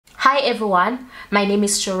Hi everyone, my name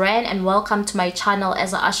is Sharon and welcome to my channel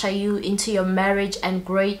as I usher you into your marriage and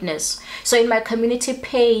greatness. So in my community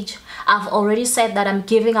page, I've already said that I'm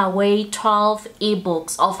giving away 12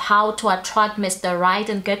 ebooks of how to attract Mr. Right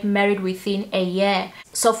and get married within a year.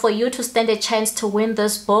 So for you to stand a chance to win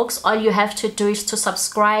these books, all you have to do is to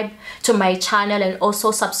subscribe to my channel and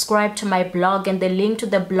also subscribe to my blog, and the link to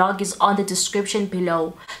the blog is on the description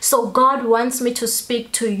below. So God wants me to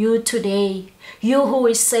speak to you today. You who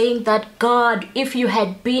is saying that, God, if you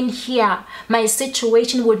had been here, my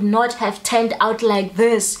situation would not have turned out like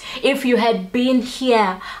this. If you had been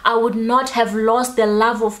here, I would not have lost the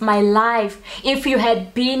love of my life. If you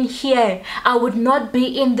had been here, I would not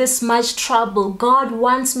be in this much trouble. God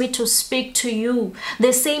wants me to speak to you.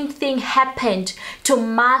 The same thing happened to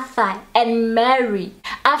Martha and Mary.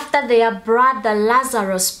 After their brother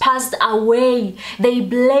Lazarus passed away, they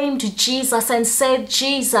blamed Jesus and said,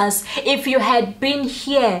 Jesus, if you had been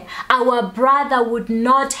here, our brother would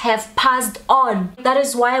not have passed on. That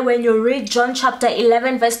is why when you read John chapter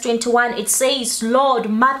 11 verse 21, it says, Lord,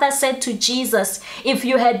 Martha said to Jesus, if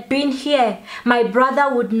you had been here, my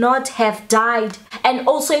brother would not have died. And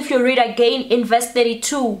also if you read again in verse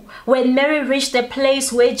 32, when Mary reached the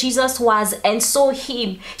place where Jesus was and saw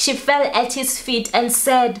him, she fell at his feet and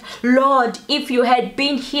said, Lord, if you had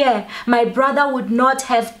been here, my brother would not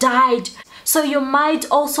have died. So you might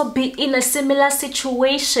also be in a similar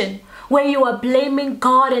situation where you are blaming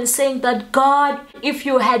God and saying that, God, if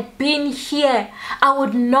you had been here, I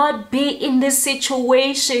would not be in this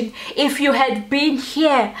situation. If you had been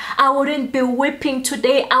here, I wouldn't be weeping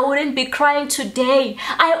today. I wouldn't be crying today.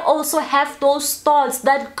 I also have those thoughts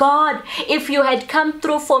that, God, if you had come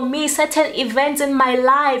through for me, certain events in my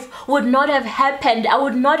life would not have happened. I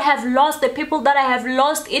would not have lost the people that I have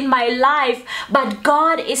lost in my life. But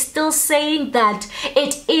God is still saying that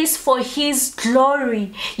it is for His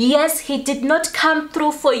glory. Yes, He did not come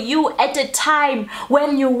through for you at a time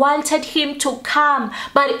when you wanted Him to come,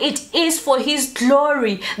 but it is for His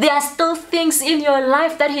glory. There are still things in your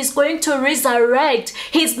life that He's going to resurrect.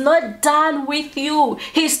 He's not done with you.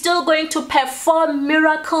 He's still going to perform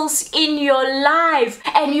miracles in your life,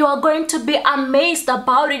 and you are going to be amazed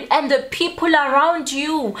about it, and the people around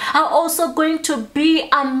you are also going to be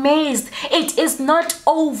amazed. It is not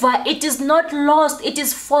over. It is not lost. It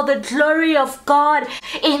is for the glory of God.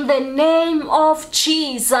 In the name of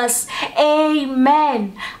Jesus,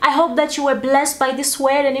 amen. I hope that you were blessed by this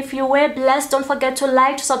word, and if you were blessed, don't forget to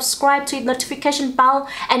like, to subscribe, to hit notification bell,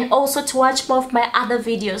 and also to watch more of my other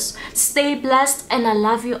videos. Stay blessed, and I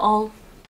love you all.